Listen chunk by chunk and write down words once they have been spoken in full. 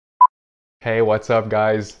Hey, what's up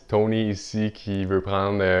guys? Tony ici qui veut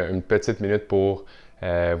prendre une petite minute pour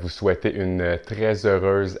vous souhaiter une très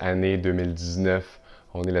heureuse année 2019.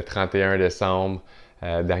 On est le 31 décembre,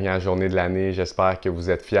 dernière journée de l'année. J'espère que vous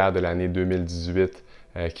êtes fiers de l'année 2018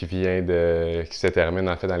 qui se termine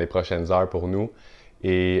en fait dans les prochaines heures pour nous.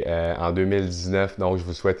 Et en 2019, donc je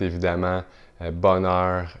vous souhaite évidemment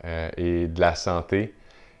bonheur et de la santé.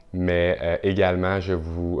 Mais également, je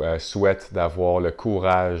vous souhaite d'avoir le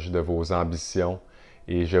courage de vos ambitions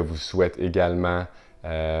et je vous souhaite également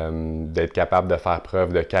d'être capable de faire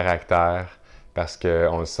preuve de caractère parce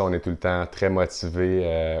qu'on le sait, on est tout le temps très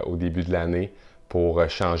motivé au début de l'année pour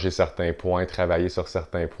changer certains points, travailler sur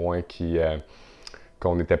certains points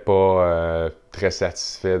qu'on n'était pas très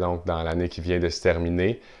satisfait donc dans l'année qui vient de se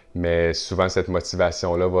terminer. Mais souvent, cette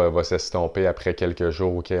motivation-là va s'estomper après quelques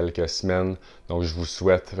jours ou quelques semaines. Donc, je vous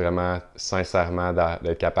souhaite vraiment sincèrement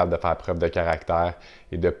d'être capable de faire preuve de caractère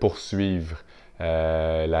et de poursuivre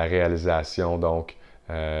la réalisation donc,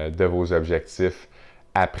 de vos objectifs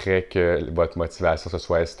après que votre motivation se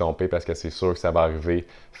soit estompée parce que c'est sûr que ça va arriver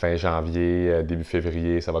fin janvier, début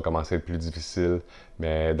février, ça va commencer à être plus difficile.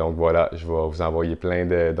 Mais donc voilà, je vais vous envoyer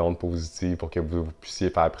plein d'ondes positives pour que vous puissiez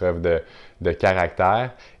faire preuve de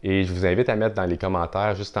caractère. Et je vous invite à mettre dans les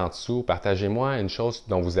commentaires juste en dessous, partagez-moi une chose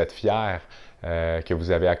dont vous êtes fiers que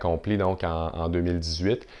vous avez accompli donc en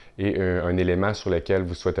 2018 et un élément sur lequel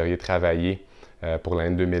vous souhaiteriez travailler pour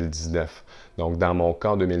l'année 2019. Donc, dans mon cas,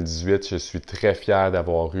 en 2018, je suis très fier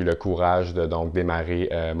d'avoir eu le courage de donc démarrer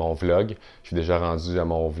mon vlog. Je suis déjà rendu à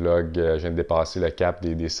mon vlog, je viens de dépasser le cap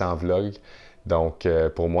des 100 vlogs. Donc,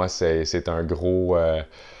 pour moi, c'est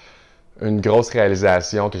une grosse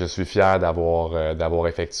réalisation que je suis fier d'avoir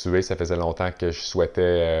effectuée. Ça faisait longtemps que je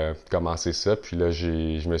souhaitais commencer ça. Puis là,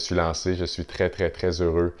 je me suis lancé. Je suis très, très, très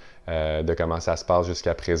heureux de comment ça se passe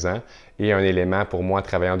jusqu'à présent. Et un élément pour moi,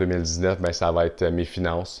 travailler en 2019, bien, ça va être mes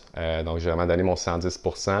finances. Donc, j'ai vraiment donné mon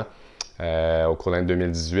 110% au cours de l'année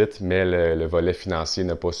 2018, mais le volet financier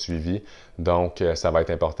n'a pas suivi. Donc, ça va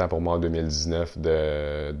être important pour moi en 2019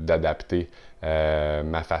 d'adapter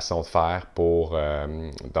ma façon de faire pour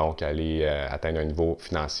donc aller atteindre un niveau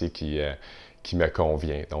financier qui me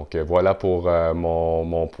convient. Donc voilà pour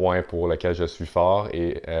mon point pour lequel je suis fort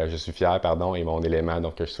et je suis fier, pardon, et mon élément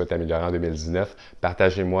donc, que je souhaite améliorer en 2019.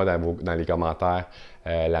 Partagez-moi dans les commentaires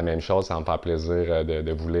la même chose, ça va me faire plaisir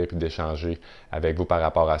de vous lire et d'échanger avec vous par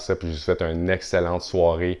rapport à ça. Puis je vous souhaite une excellente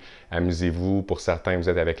soirée. Amusez-vous. Pour certains, vous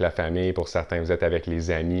êtes avec la famille. Pour certains, vous êtes avec les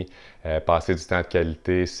amis. Passez du temps de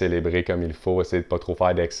qualité, célébrez comme il faut, essayez de ne pas trop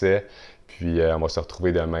faire d'excès. Puis on va se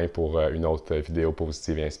retrouver demain pour une autre vidéo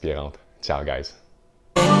positive et inspirante. Ciao, guys!